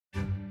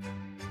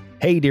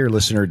Hey, dear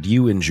listener, do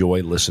you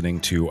enjoy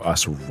listening to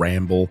us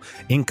ramble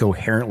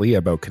incoherently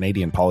about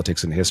Canadian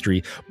politics and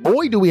history?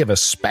 Boy, do we have a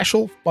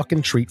special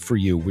fucking treat for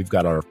you. We've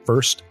got our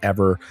first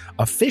ever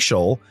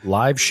official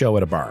live show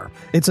at a bar.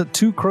 It's at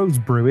Two Crows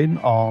Brewing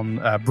on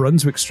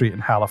Brunswick Street in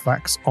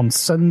Halifax on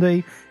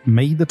Sunday,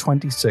 May the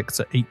 26th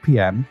at 8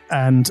 p.m.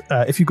 And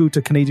if you go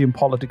to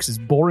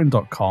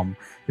CanadianPoliticsIsBoring.com,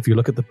 if you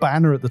look at the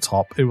banner at the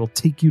top, it will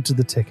take you to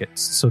the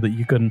tickets so that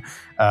you can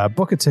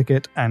book a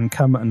ticket and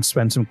come and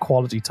spend some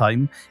quality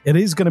time. It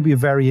is going to be a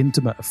very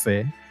intimate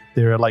affair.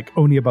 There are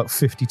only about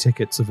 50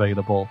 tickets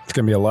available. It's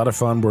going to be a lot of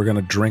fun. We're going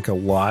to drink a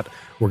lot.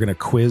 We're going to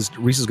quiz.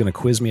 Reese is going to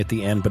quiz me at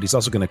the end, but he's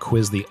also going to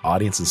quiz the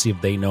audience and see if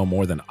they know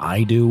more than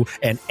I do.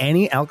 And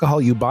any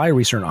alcohol you buy,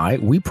 Reese and I,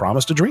 we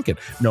promise to drink it,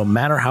 no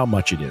matter how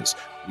much it is.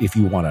 If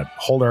you want to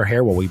hold our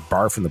hair while we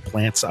barf from the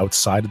plants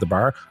outside of the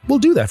bar, we'll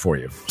do that for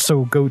you.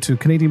 So go to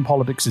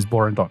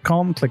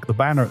CanadianPoliticsIsBoring.com, click the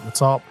banner at the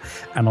top,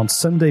 and on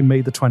Sunday, May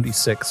the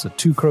 26th at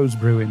Two Crows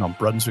Brewing on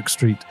Brunswick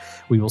Street,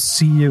 we will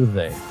see you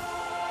there.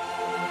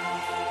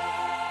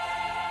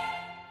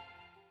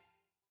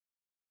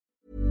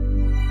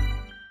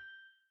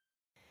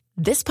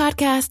 This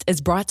podcast is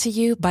brought to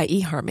you by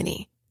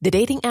eHarmony, the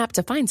dating app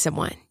to find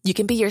someone you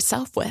can be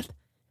yourself with.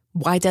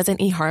 Why doesn't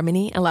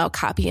eHarmony allow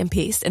copy and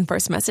paste in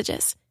first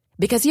messages?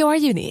 Because you are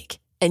unique,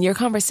 and your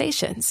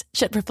conversations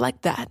should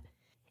reflect that.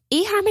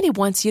 eHarmony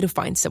wants you to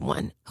find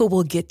someone who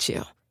will get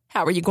you.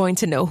 How are you going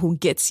to know who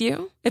gets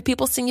you? If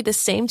people send you the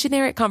same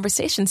generic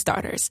conversation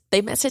starters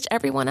they message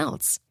everyone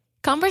else.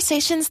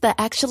 Conversations that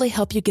actually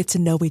help you get to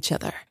know each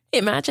other.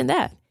 Imagine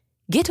that.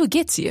 Get who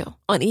gets you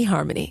on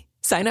eHarmony.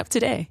 Sign up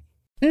today.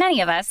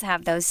 Many of us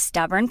have those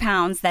stubborn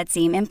pounds that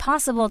seem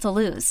impossible to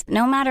lose,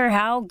 no matter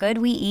how good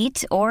we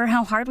eat or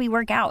how hard we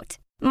work out.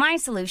 My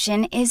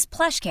solution is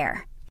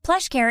PlushCare.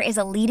 PlushCare is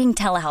a leading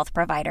telehealth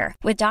provider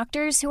with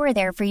doctors who are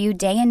there for you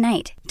day and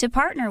night to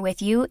partner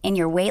with you in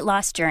your weight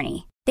loss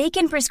journey. They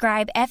can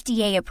prescribe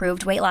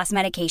FDA-approved weight loss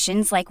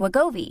medications like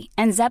Wegovy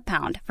and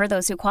Zepbound for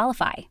those who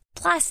qualify.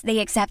 Plus, they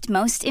accept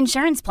most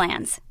insurance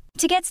plans.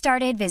 To get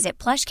started, visit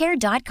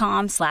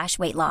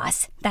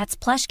plushcare.com/weightloss. That's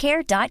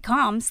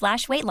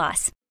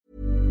plushcare.com/weightloss.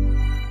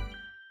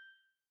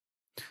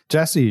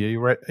 Jesse,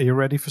 are you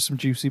ready for some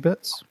juicy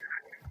bits?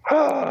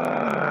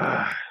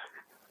 Oh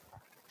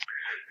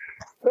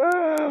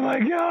my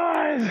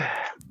God.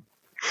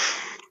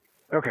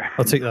 Okay.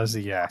 I'll take that as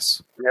a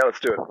yes. Yeah, let's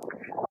do it.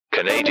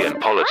 Canadian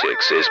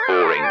politics is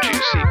boring,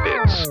 juicy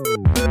bits.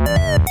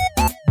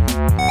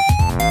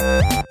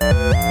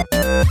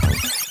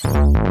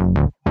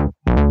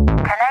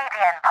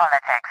 Canadian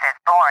politics is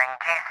boring,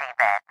 juicy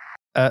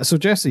bits. So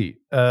Jesse,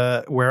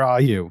 where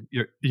are you?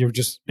 Are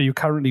you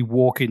currently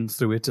walking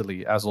through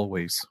Italy as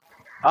always?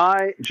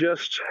 I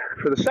just,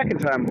 for the second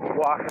time,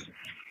 walked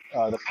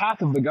the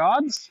path of the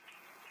gods.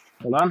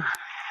 Hold on.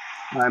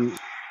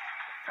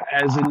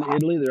 As in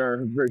Italy, there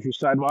are very few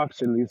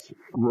sidewalks in these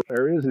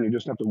areas, and you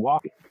just have to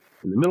walk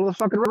in the middle of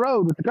the fucking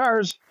road with the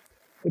cars.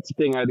 It's a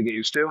thing I had to get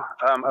used to.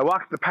 I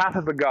walked the path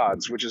of the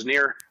gods, which is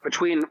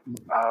between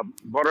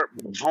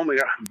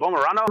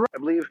Bomerano, I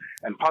believe,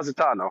 and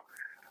Positano.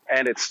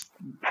 And it's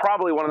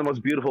probably one of the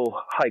most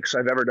beautiful hikes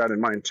I've ever done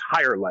in my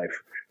entire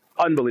life.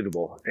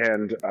 Unbelievable.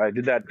 And I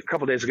did that a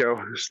couple days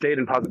ago, stayed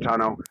in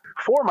Positano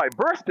for my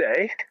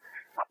birthday,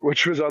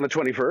 which was on the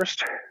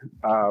 21st.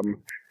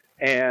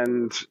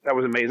 And that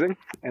was amazing.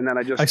 And then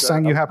I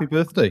sang you happy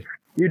birthday.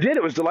 You did.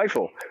 It was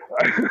delightful.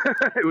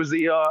 It was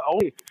you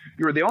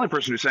were the only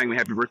person who sang me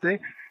happy birthday,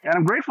 and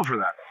I'm grateful for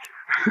that.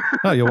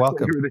 Oh, you're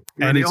welcome.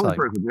 You're the only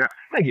person. Yeah.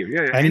 Thank you.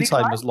 Yeah.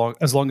 Anytime, as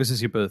long as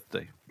it's your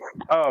birthday.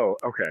 Oh,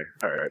 okay.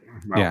 All right.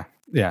 Well,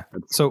 yeah.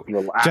 So,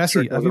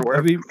 Jesse,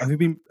 have you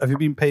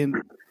been paying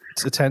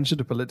attention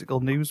to political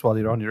news while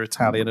you're on your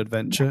Italian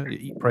adventure, your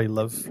Eat, Pray,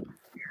 Love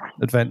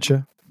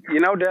adventure? You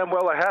know damn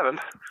well I haven't.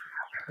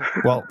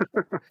 Well,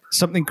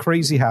 something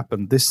crazy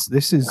happened. This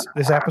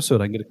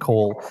episode I'm going to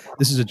call,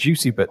 this is a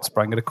juicy bits, but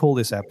I'm going to call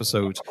this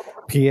episode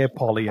Pierre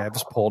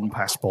Poilievre's Porn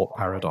Passport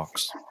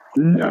Paradox.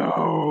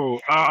 No,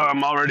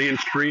 I'm already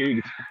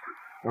intrigued.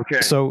 Okay.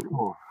 So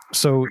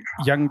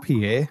young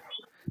Pierre,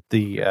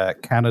 the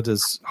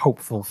Canada's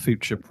hopeful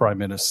future Prime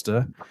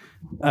Minister,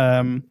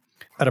 at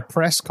a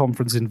press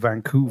conference in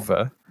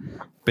Vancouver,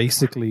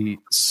 basically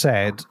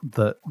said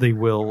that they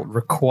will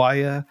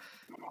require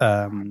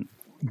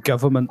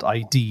government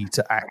ID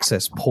to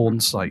access porn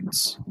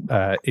sites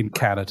in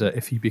Canada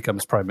if he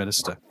becomes Prime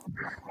Minister.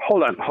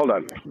 Hold on.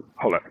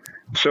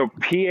 So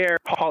Pierre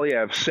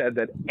Poilievre said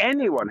that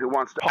anyone who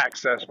wants to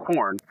access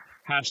porn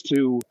has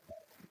to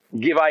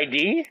give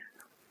ID?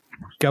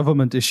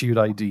 Government-issued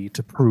ID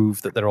to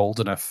prove that they're old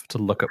enough to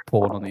look at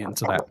porn on the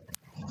internet.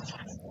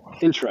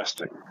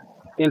 Interesting.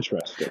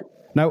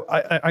 Now,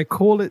 I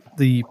call it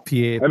the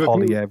Pierre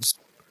Poilievre's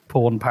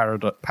Porn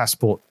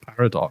Passport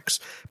Paradox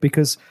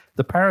because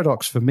the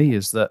paradox for me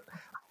is that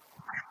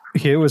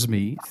here was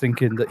me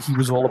thinking that he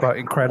was all about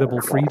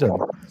incredible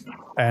freedom,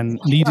 and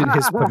needing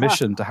his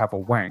permission to have a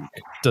wank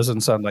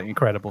doesn't sound like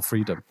incredible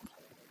freedom.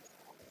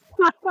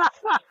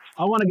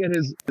 I want to get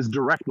his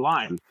direct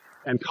line.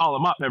 and call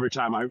him up every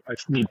time I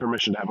need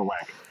permission to have a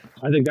wank.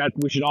 I think that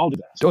we should all do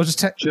that. Or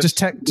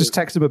just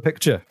text him a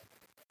picture.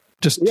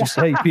 Just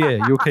hey Pierre,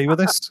 you okay with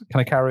this? Can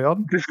I carry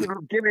on? Just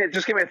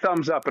give me a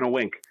thumbs up and a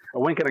wink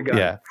and a gun.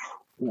 Yeah.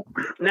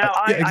 Now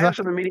exactly. I have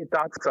some immediate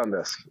thoughts on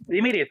this.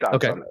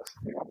 On this,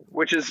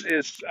 which is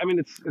I mean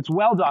it's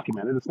well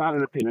documented. It's not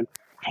an opinion.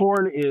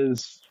 Porn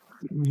is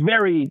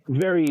very,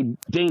 very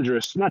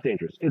dangerous. Not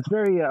dangerous. It's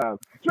very.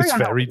 It's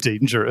very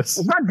dangerous.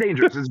 It's not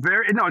dangerous. It's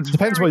very no. It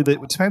depends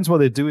what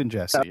they're doing,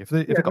 Jesse. If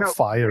they got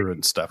fire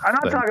and stuff. I'm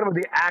not talking about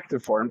the act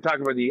of porn. I'm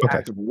talking about the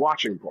act of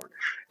watching porn.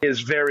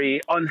 Is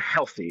very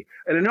unhealthy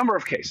in a number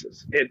of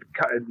cases. It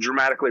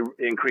dramatically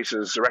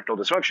increases erectile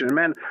dysfunction in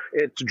men.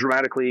 It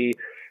dramatically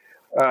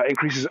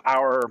increases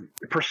our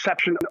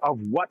perception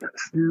of what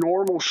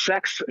normal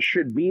sex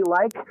should be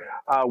like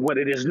when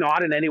it is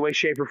not in any way,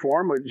 shape, or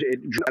form.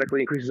 It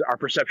dramatically increases our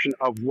perception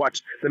of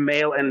what the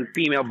male and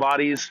female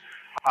bodies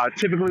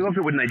typically look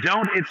at when they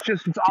don't.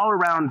 It's all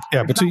around.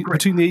 Yeah,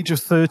 between the age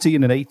of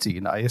 13 and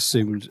 18, I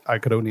assumed I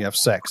could only have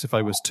sex if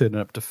I was turning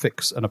up to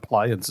fix an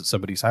appliance at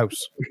somebody's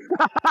house.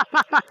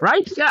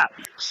 Right? Yeah.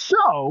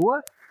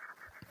 So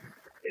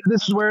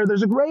this is where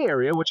there's a gray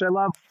area, which I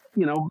love,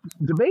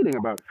 debating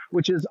about,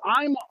 which is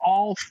I'm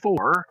all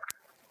for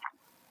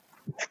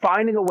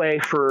finding a way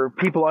for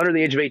people under the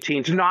age of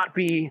 18 to not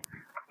be,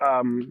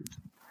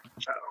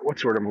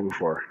 what's the word I'm looking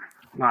for?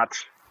 Not,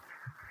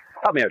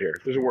 help me out here.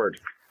 There's a word.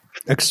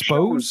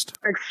 Exposed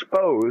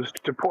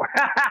to porn.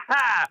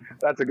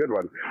 That's a good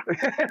one.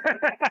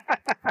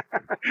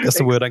 That's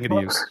the word I'm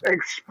going to use.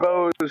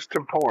 Exposed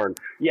to porn.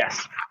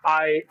 Yes,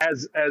 I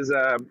as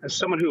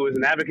someone who is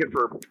an advocate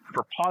for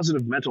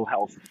positive mental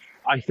health,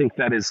 I think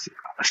that is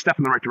a step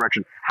in the right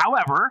direction.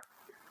 However,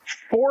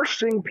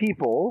 forcing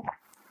people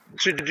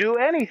to do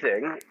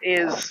anything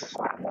is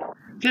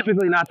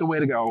typically not the way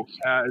to go,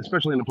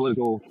 especially in a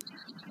political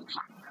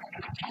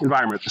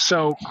environment.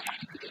 So,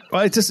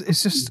 well, it's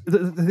just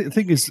the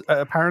thing is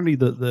apparently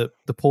the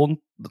porn,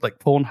 like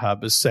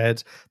Pornhub has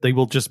said they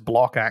will just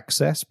block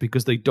access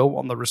because they don't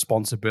want the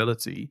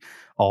responsibility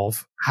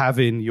of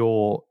having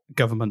your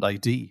government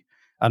ID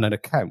and an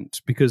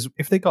account, because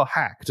if they got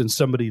hacked and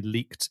somebody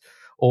leaked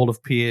all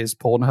of Pierre's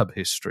Pornhub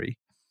history,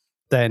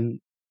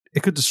 then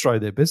it could destroy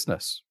their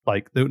business.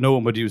 Like, no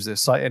one would use their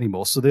site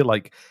anymore. So they're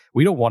like,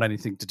 we don't want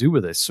anything to do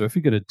with this. So if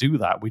you're going to do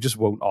that, we just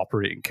won't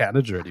operate in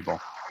Canada anymore.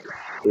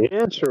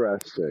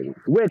 Interesting.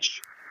 Which,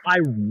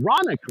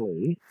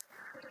 ironically,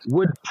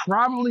 would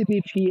probably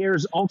be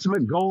Pierre's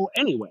ultimate goal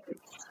anyway.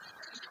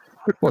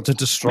 What, to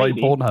destroy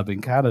Pornhub in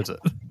Canada?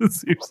 It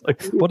seems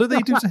like, what did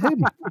they do to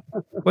him?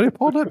 What did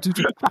Pornhub do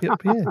to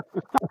Pierre?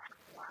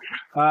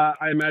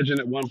 I imagine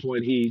at one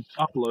point he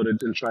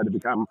uploaded and tried to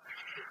become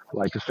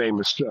like a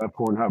famous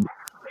Pornhub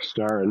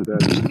star and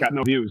got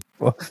no views.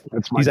 Well,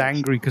 he's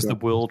angry because the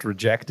world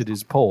rejected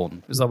his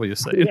porn. Is that what you're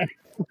saying? Yeah.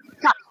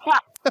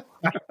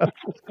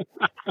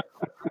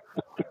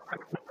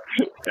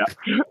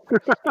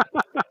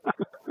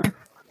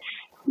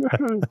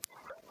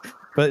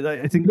 But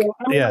I think,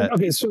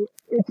 Okay, so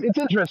it's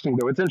interesting,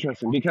 though. It's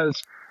interesting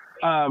because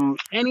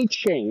any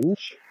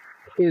change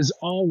is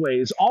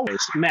always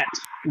met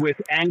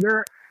with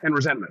anger and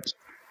resentment.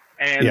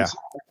 And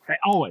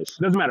always.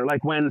 Doesn't matter.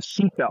 Like when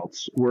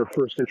seatbelts were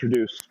first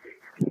introduced,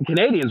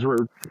 Canadians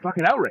were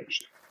fucking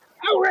outraged.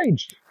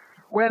 Outraged!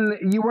 When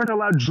you weren't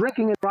allowed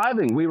drinking and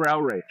driving, we were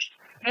outraged.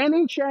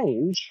 Any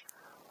change,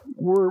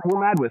 we're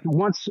mad with.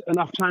 Once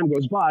enough time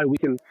goes by, we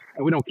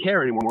don't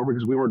care anymore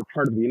because we weren't a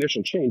part of the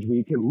initial change.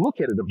 We can look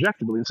at it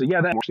objectively and say,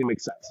 yeah, that actually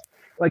makes sense.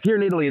 Like here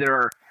in Italy, there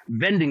are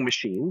vending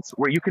machines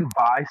where you can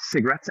buy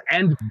cigarettes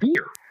and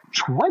beer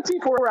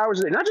 24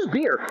 hours a day. Not just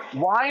beer,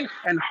 wine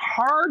and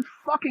hard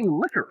fucking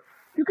liquor.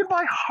 You can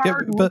buy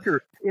hard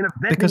liquor in a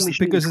vending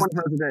machine 24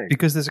 hours a day.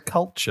 Because there's a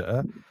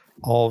culture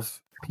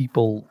of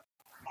people,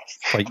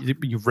 like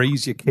you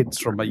raise your kids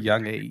from a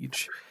young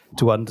age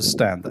to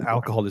understand that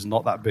alcohol is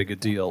not that big a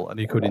deal and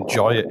you could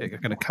enjoy it.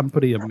 It can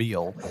accompany a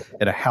meal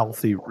in a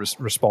healthy,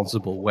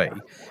 responsible way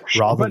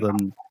rather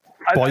than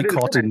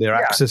boycotting their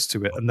access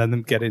to it and then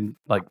them getting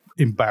like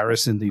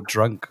embarrassingly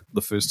drunk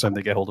the first time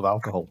they get hold of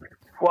alcohol.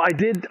 Well, I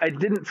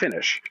didn't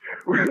finish,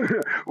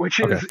 which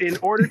is in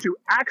order to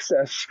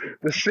access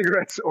the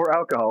cigarettes or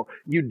alcohol,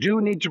 you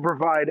do need to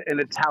provide an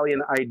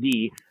Italian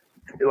ID,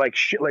 like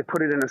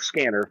put it in a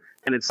scanner,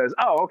 and it says,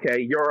 "Oh,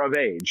 okay, you're of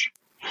age.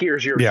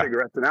 Here's your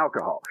cigarettes and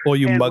alcohol." Or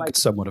you mugged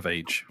someone of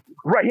age.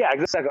 Right? Yeah,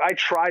 exactly. I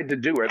tried to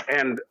do it,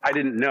 and I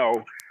didn't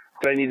know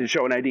that I needed to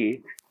show an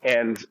ID,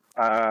 and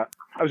I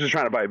was just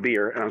trying to buy a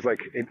beer, and I was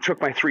like, it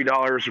took my $3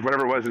 or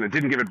whatever it was, and it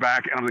didn't give it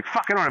back, and I was like,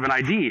 fuck, I don't have an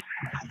ID,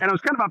 and I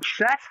was kind of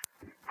upset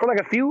for like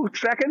a few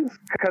seconds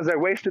because I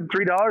wasted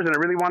 $3 and I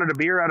really wanted a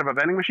beer out of a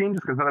vending machine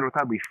just because I thought it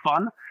would be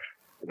fun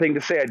thing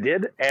to say I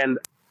did. And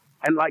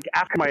like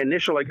after my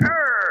initial I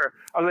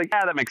was like,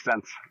 yeah, that makes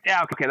sense.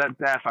 Yeah, okay,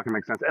 that fucking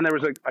makes sense. And there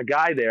was a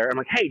guy there. I'm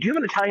like, hey, do you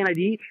have an Italian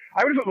ID?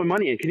 I would have put my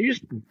money in. Can you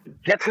just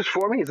get this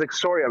for me? He's like,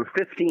 sorry, I'm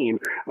 15.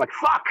 I'm like,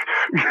 fuck.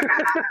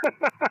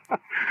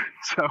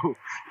 So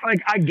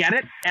like I get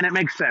it and it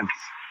makes sense.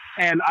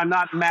 and I'm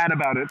not mad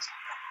about it.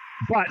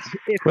 But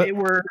if they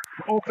were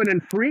open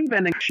and free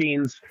vending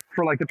machines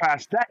for like the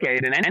past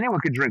decade and anyone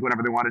could drink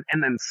whenever they wanted,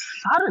 and then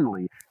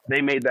suddenly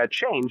they made that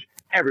change,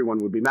 everyone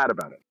would be mad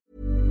about it.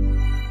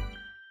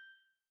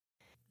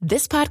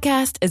 This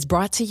podcast is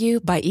brought to you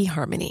by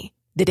eHarmony,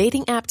 the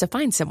dating app to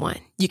find someone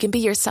you can be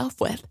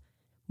yourself with.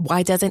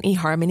 Why doesn't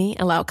eHarmony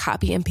allow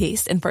copy and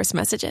paste in first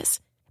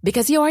messages?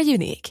 Because you are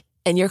unique,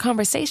 and your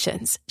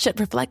conversations should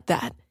reflect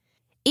that.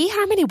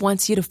 eHarmony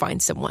wants you to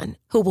find someone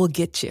who will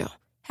get you.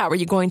 How are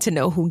you going to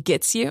know who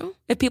gets you?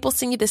 If people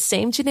send you the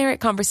same generic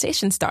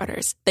conversation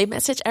starters they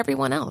message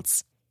everyone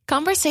else.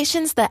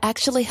 Conversations that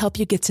actually help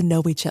you get to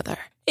know each other.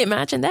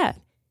 Imagine that.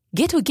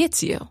 Get who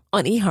gets you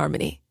on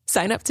eHarmony.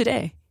 Sign up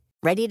today.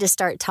 Ready to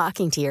start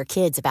talking to your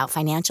kids about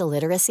financial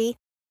literacy?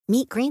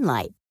 Meet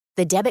Greenlight,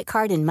 the debit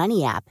card and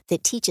money app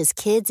that teaches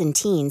kids and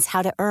teens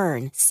how to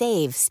earn,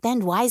 save,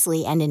 spend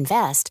wisely, and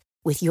invest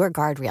with your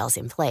guardrails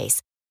in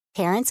place.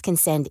 Parents can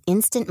send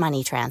instant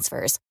money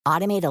transfers,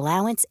 automate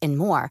allowance, and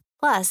more.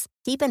 Plus,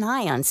 keep an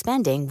eye on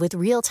spending with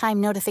real-time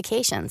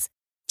notifications.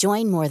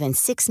 Join more than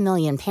 6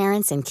 million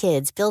parents and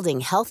kids building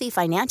healthy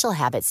financial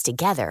habits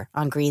together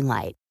on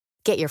Greenlight.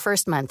 Get your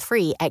first month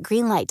free at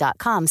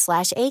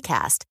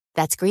greenlight.com/ACAST.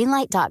 That's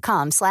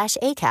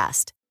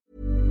greenlight.com/ACAST.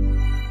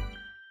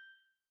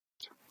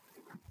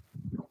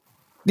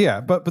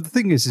 Yeah, but the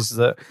thing is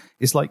that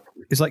it's like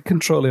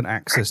controlling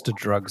access to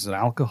drugs and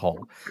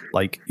alcohol.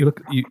 Like you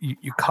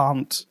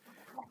can't.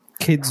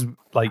 Kids,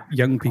 like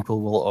young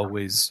people, will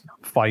always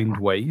find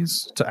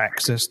ways to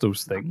access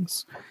those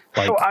things.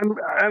 Like so I'm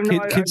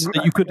kids,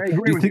 you could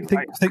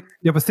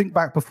think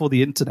back before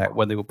the internet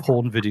when they were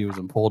porn videos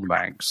and porn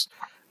mags,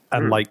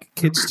 and like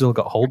kids still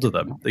got hold of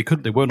them. They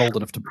weren't old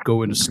enough to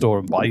go in a store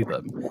and buy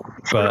them.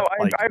 But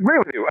I agree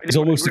with you. It's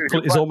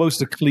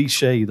almost a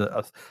cliche that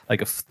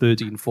a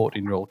 13,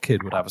 14-year-old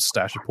kid would have a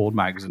stash of porn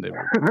mags in it.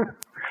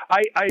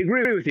 I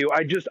agree with you.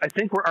 I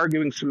think we're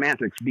arguing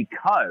semantics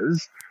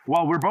because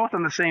while we're both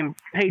on the same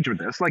page with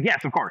this, like,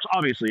 yes, of course,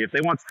 obviously, if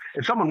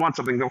someone wants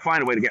something, they'll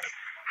find a way to get it.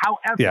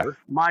 However,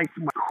 my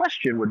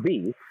question would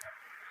be,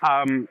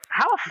 how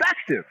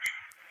effective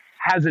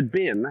has it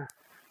been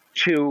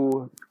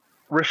to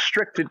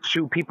restrict it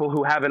to people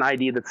who have an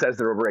ID that says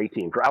they're over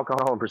 18 for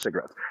alcohol and for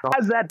cigarettes?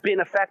 Has that been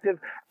effective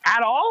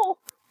at all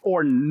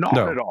or not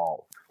at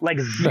all? Like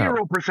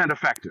 0%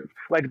 effective.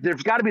 Like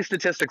there's got to be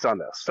statistics on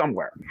this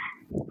somewhere,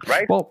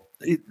 right? Well,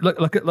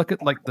 look at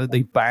like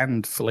they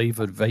banned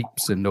flavored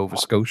vapes in Nova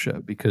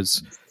Scotia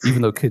because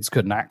even though kids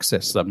couldn't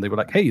access them, they were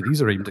like, "Hey, these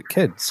are aimed at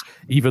kids,"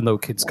 even though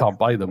kids can't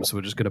buy them, so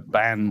we're just going to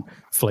ban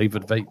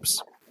flavored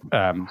vapes.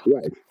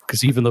 Right.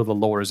 Because even though the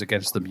law is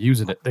against them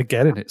using it, they're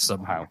getting it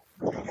somehow.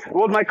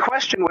 Well, my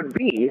question would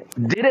be,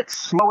 did it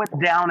slow it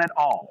down at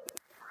all?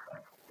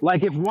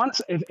 Like if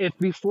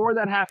before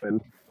that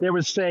happened, there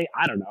was, say,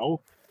 I don't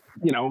know,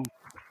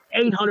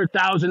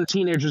 800,000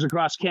 teenagers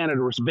across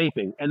Canada were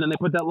vaping, and then they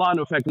put that law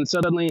into effect, and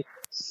suddenly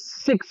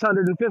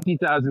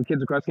 650,000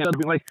 kids across Canada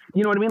would be like,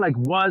 you know what I mean? Like,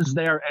 was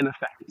there an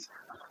effect?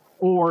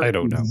 Or I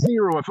don't know.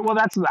 Zero effect? Well,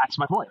 that's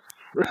my point.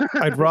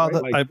 I'd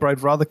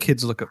rather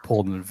kids look at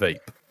porn than vape.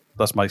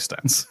 That's my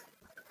stance.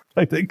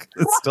 I think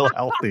it's still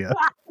healthier.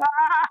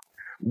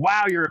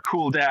 Wow, you're a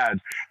cool dad.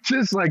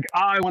 Just like,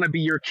 I want to be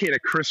your kid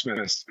at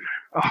Christmas.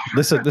 Oh.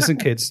 Listen,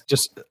 kids.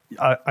 Just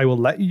I will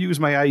let you use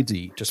my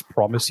ID. Just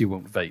promise you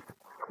won't vape.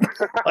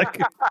 Like,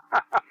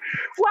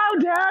 wow,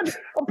 Dad,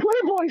 a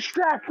Playboy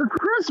stack for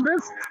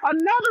Christmas.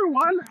 Another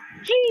one.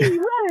 Gee,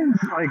 whiz.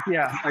 Like,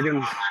 yeah, I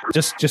can.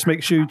 Just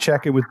make sure you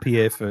check in with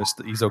Pierre first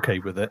that he's okay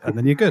with it, and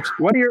then you're good.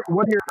 What are your?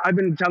 I've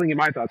been telling you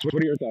my thoughts. What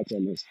are your thoughts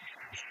on this?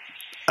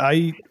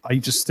 I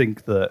just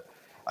think that.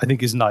 I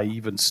think it's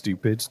naive and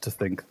stupid to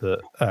think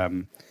that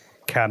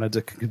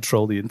Canada can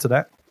control the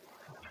internet.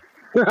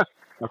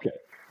 Okay.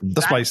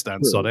 That's my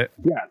stance on it.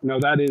 Yeah, no,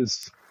 that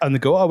is... And they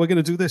go, we're going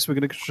to do this. We're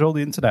going to control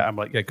the internet. I'm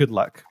like, yeah, good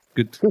luck.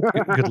 Good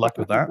luck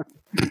with that.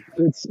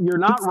 You're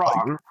not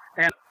wrong.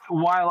 And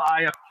while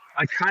I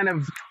kind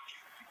of...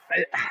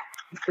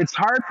 It's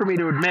hard for me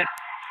to admit,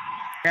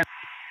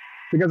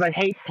 because I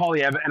hate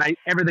Poilievre, and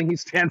everything he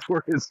stands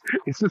for is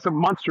just a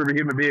monster of a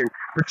human being,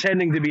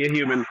 pretending to be a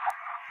human.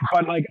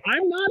 But, like,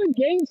 I'm not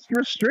against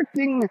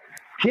restricting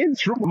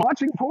kids from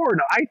watching porn.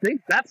 I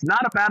think that's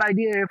not a bad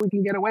idea if we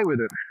can get away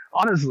with it.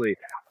 Honestly.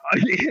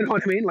 You know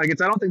what I mean? Like,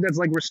 I don't think that's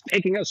like we're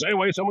taking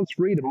away someone's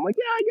freedom. I'm like,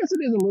 yeah, I guess it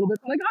is a little bit.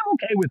 Like, I'm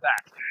okay with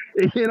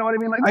that. You know what I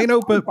mean? Like, I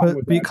know, but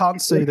you can't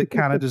say that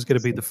Canada's going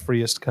to be the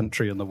freest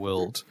country in the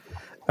world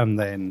and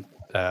then,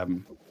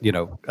 and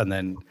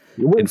then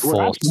enforce.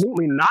 We're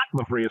absolutely not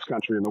the freest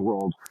country in the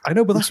world. I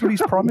know, but that's what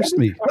he's promised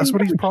me. That's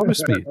what he's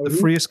promised me. The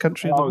freest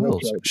country in the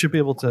world. Right. Should be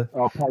able to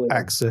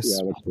access.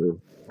 Yeah, that's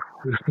true.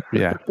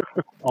 Yeah.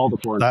 All the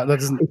porn. That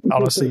doesn't,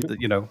 honestly,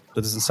 that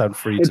doesn't sound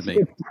free to me.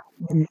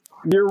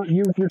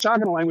 You're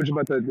talking a language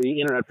about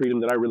the internet freedom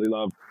that I really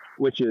love,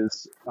 which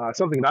is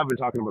something that I've been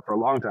talking about for a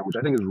long time, which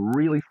I think is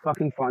really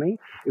fucking funny,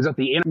 is that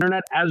the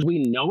internet as we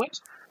know it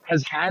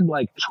has had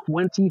like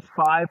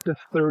 25 to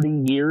 30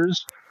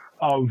 years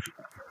of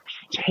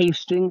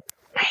tasting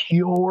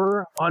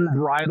pure,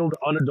 unbridled,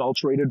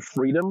 unadulterated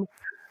freedom,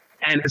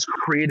 and has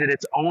created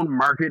its own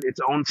market, its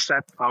own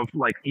set of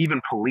like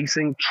even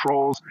policing,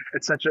 trolls,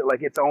 etc.,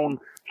 like its own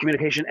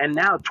communication. And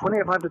now,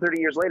 25 to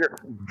 30 years later,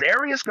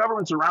 various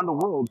governments around the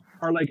world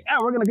are like,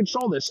 "Oh, we're going to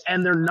control this,"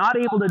 and they're not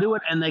able to do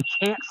it, and they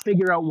can't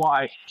figure out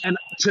why. And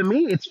to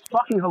me, it's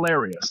fucking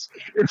hilarious.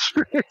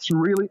 It's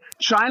really,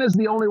 China's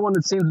the only one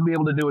that seems to be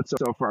able to do it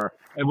so far,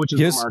 and which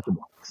is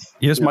remarkable.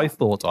 Here's my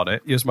thought on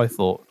it. Here's my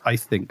thought. I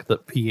think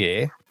that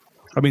Pierre,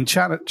 I mean,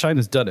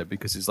 China's done it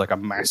because it's like a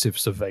massive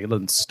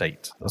surveillance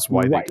state. That's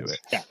why they do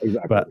it. Yeah,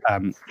 exactly. But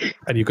and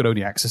you can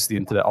only access the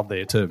internet on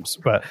their terms.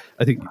 But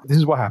I think this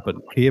is what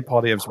happened. Pierre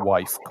Poilievre's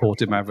wife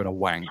caught him having a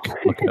wank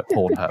looking at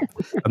Pornhub,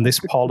 and this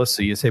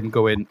policy is him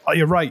going, "Oh,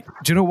 you're right.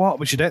 Do you know what?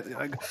 We should."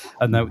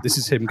 And now this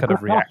is him kind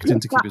of reacting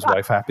to keep his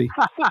wife happy.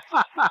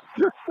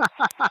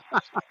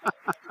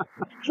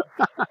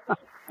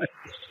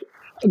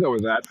 I'll go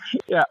with that.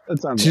 Yeah,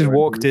 that sounds. She just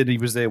walked in. He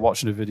was there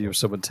watching a video of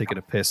someone taking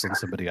a piss on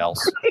somebody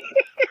else,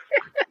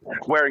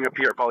 wearing a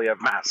Pierre Poilievre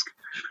mask.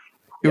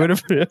 It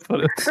was a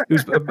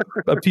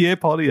Pierre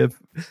Poilievre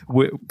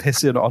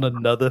pissing on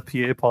another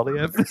Pierre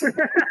Poilievre.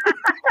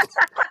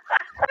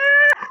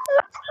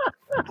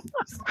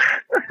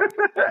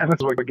 And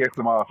that's what gets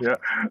them off. Yeah.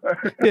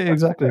 Yeah,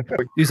 exactly.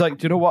 He's like,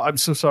 "Do you know what? I'm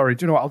so sorry.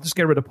 Do you know what? I'll just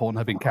get rid of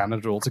Pornhub in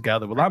Canada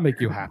altogether. Will that make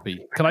you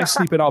happy? Can I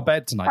sleep in our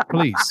bed tonight,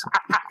 please?"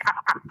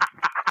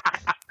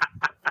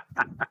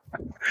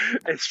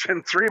 It's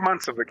been 3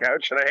 months of the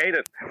couch, and I hate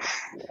it.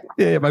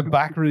 Yeah, my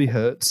back really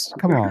hurts.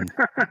 Come on.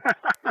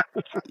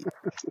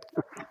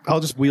 I'll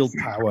just wield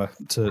power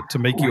to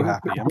make you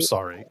happy. I'm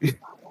sorry.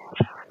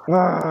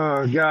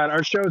 Oh, God.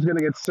 Our show is going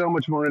to get so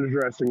much more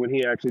interesting when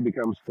he actually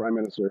becomes prime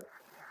minister.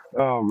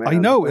 Oh, man. I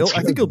know.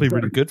 I think it'll be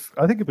really good.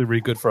 I think it'll be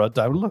really good for our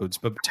downloads,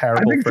 but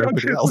terrible for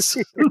everybody else.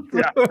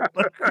 Yeah.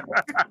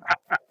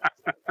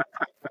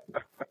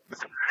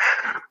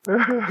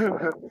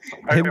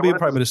 Him being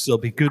prime minister will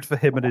be good for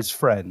him and his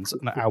friends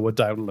and our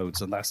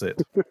downloads, and that's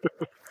it.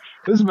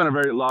 This has been a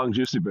very long,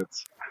 juicy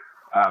bits.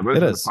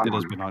 It has been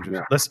long, juicy.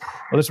 Yeah.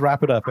 Let's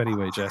wrap it up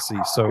anyway,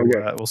 Jesse. So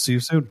we'll see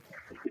you soon.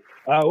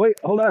 Wait,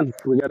 hold on.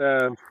 We got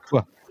a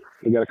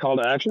call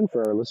to action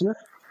for our listener.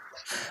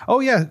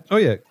 Oh yeah.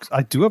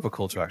 I do have a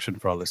call to action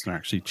for our listener.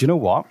 Actually, do you know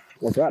what?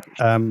 What's that?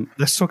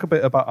 Let's talk a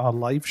bit about our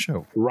live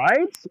show.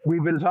 Right?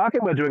 We've been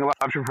talking about doing a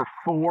live show for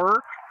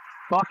 4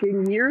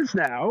 fucking years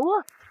now.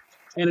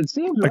 And it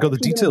seems I got the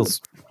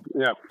details.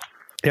 Yeah,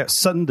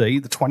 Sunday,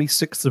 the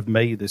 26th of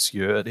May this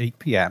year at 8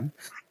 p.m.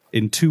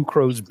 in Two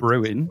Crows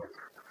Brewing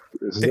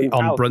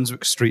on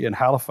Brunswick Street in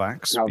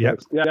Halifax. Yeah.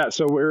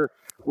 So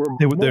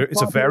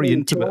it's a very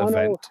intimate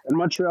event. In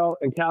Montreal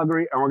and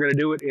Calgary, and we're going to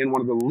do it in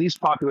one of the least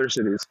popular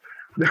cities.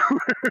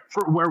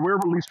 Where we're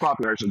least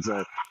popular, I should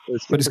say.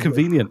 But it's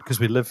convenient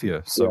because we live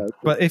here. So,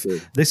 but if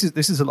this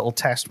is a little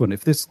test one.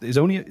 If there's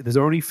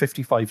only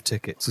 55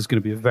 tickets, it's going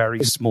to be a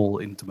very small,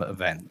 intimate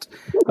event,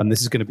 and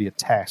this is going to be a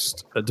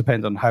test.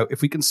 Depending on how,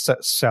 if we can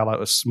sell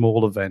out a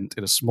small event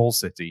in a small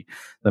city,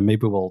 then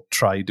maybe we'll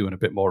try doing a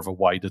bit more of a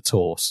wider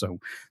tour.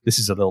 So this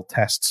is a little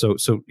test. So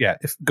yeah,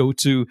 go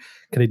to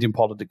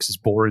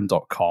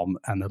CanadianPoliticsIsBoring.com,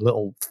 and a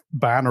little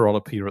banner will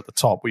appear at the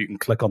top where you can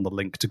click on the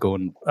link to go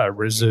and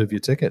reserve your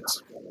tickets.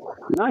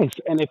 Nice.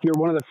 And if you're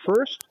one of the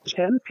first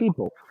 10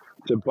 people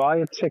to buy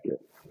a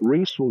ticket,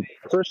 Reese will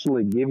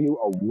personally give you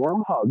a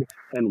warm hug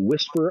and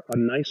whisper a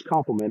nice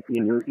compliment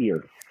in your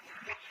ear.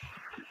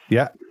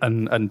 Yeah,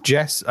 and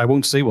Jess, I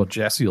won't say what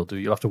Jesse will do.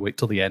 You'll have to wait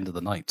till the end of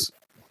the night.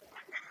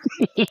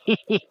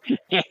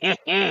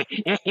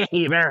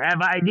 You better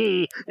have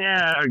ID.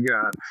 Oh,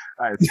 God.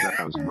 I thought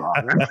that was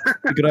wrong.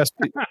 You could ask,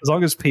 as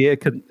long as Pierre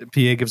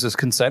gives us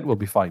consent, we'll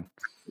be fine.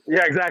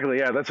 Yeah, exactly.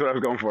 Yeah, that's what I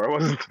was going for.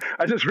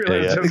 I just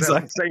realized how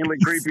insanely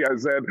creepy I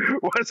said.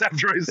 What's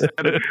after I said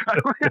it?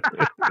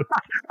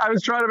 I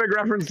was trying to make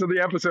reference to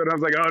the episode. I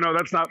was like, oh, no,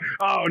 that's not.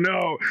 Oh,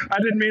 no, I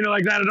didn't mean it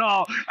like that at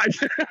all.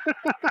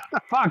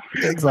 Fuck.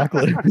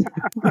 Exactly.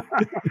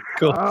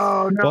 Cool.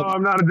 Oh, no,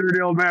 I'm not a dirty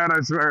old man,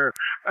 I swear.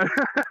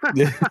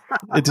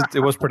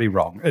 It was pretty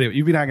wrong. Anyway,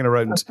 you've been hanging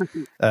around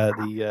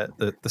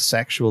the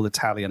sexual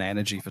Italian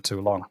energy for too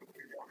long.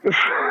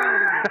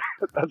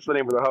 That's the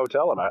name of the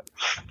hotel I'm at.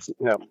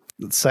 Yeah.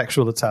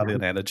 Sexual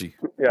Italian energy.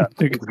 Yeah,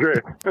 it's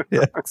great.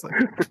 Yeah,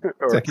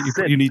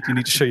 exactly. You need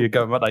to show your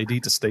government ID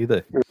to stay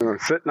there.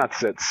 Not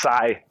sit.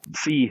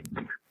 See.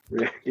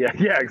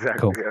 Yeah, exactly.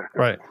 Cool. Yeah.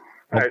 Right.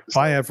 Well, right.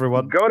 Bye,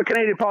 everyone. Go to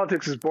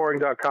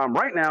CanadianPoliticsIsBoring.com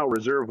right now.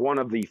 Reserve one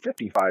of the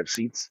 55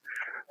 seats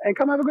and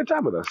come have a good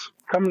time with us.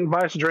 Come and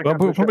buy us a drink. Well,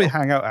 we'll probably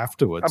hang out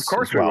afterwards. Of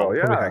course we will.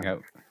 Yeah. Probably hang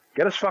out.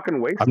 Get us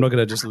fucking wasted. I'm not going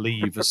to just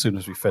leave as soon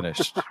as we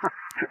finish.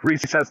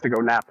 Reese has to go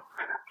nap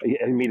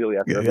immediately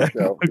after the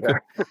show. Yeah.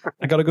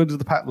 I got to go to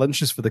the packed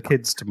lunches for the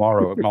kids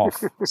tomorrow. I'm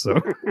off. So.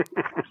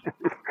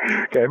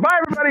 Okay, bye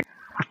everybody.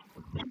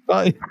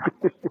 Bye.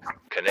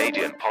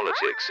 Canadian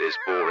politics is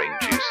boring,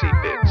 juicy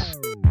bits.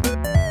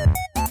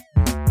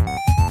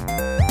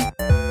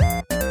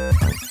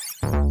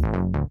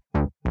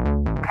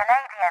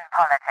 Canadian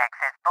politics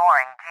is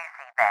boring,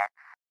 juicy bits.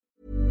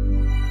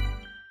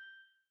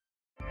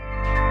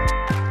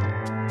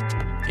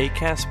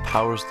 Acast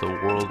powers the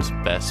world's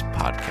best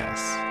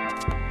podcasts.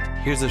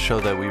 Here's a show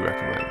that we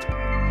recommend.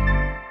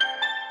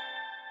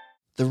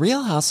 The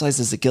Real Housewives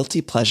is a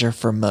guilty pleasure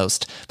for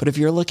most, but if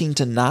you're looking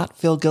to not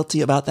feel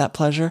guilty about that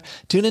pleasure,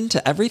 tune in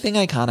to Everything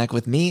Iconic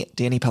with me,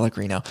 Danny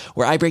Pellegrino,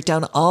 where I break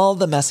down all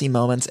the messy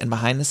moments and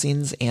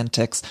behind-the-scenes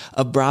antics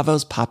of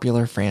Bravo's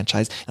popular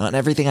franchise. And on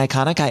Everything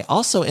Iconic, I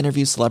also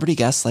interview celebrity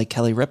guests like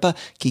Kelly Ripa,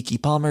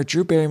 Keke Palmer,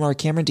 Drew Barrymore,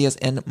 Cameron Diaz,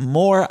 and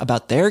more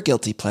about their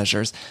guilty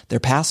pleasures, their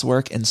past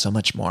work, and so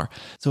much more.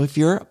 So if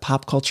you're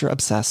pop culture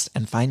obsessed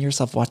and find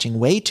yourself watching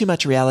way too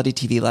much reality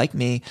TV like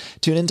me,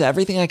 tune in to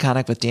Everything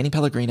Iconic with Danny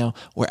Pellegrino,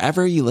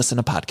 wherever you listen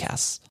to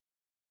podcasts.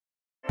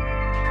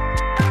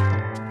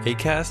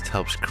 Acast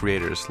helps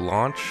creators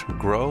launch,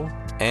 grow,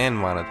 and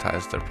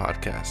monetize their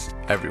podcasts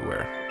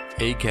everywhere.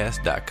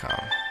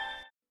 Acast.com.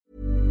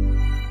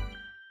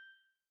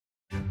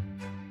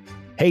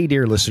 Hey,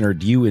 dear listener,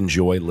 do you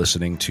enjoy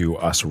listening to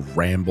us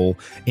ramble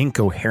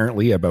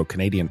incoherently about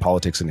Canadian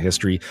politics and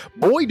history?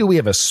 Boy, do we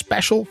have a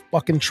special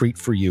fucking treat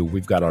for you.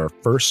 We've got our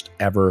first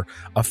ever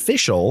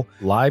official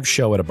live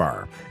show at a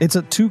bar. It's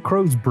at Two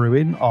Crows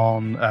Brewing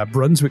on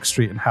Brunswick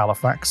Street in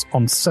Halifax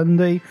on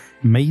Sunday,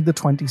 May the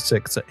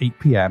 26th at 8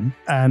 p.m.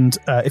 And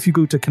if you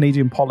go to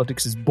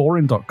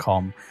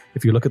CanadianPoliticsIsBoring.com,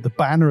 if you look at the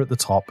banner at the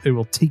top, it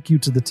will take you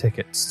to the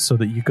tickets so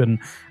that you can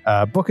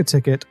book a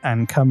ticket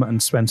and come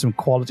and spend some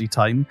quality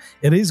time.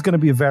 It is going to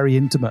be a very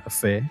intimate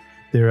affair.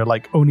 There are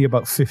only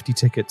about 50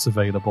 tickets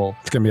available.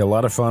 It's going to be a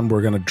lot of fun.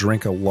 We're going to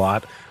drink a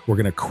lot. We're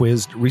going to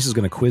quiz. Reese is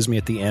going to quiz me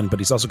at the end, but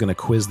he's also going to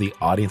quiz the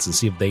audience and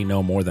see if they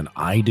know more than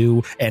I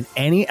do. And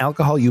any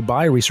alcohol you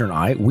buy, Reese and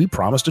I, we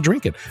promise to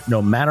drink it,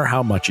 no matter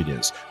how much it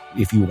is.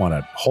 If you want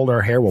to hold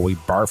our hair while we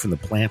barf in the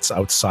plants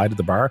outside of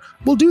the bar,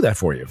 we'll do that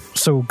for you.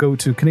 So go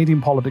to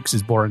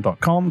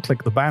CanadianPoliticsIsBoring.com,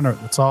 click the banner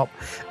at the top,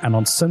 and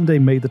on Sunday,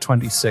 May the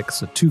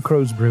 26th at Two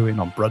Crows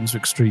Brewing on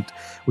Brunswick Street,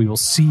 we will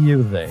see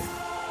you there.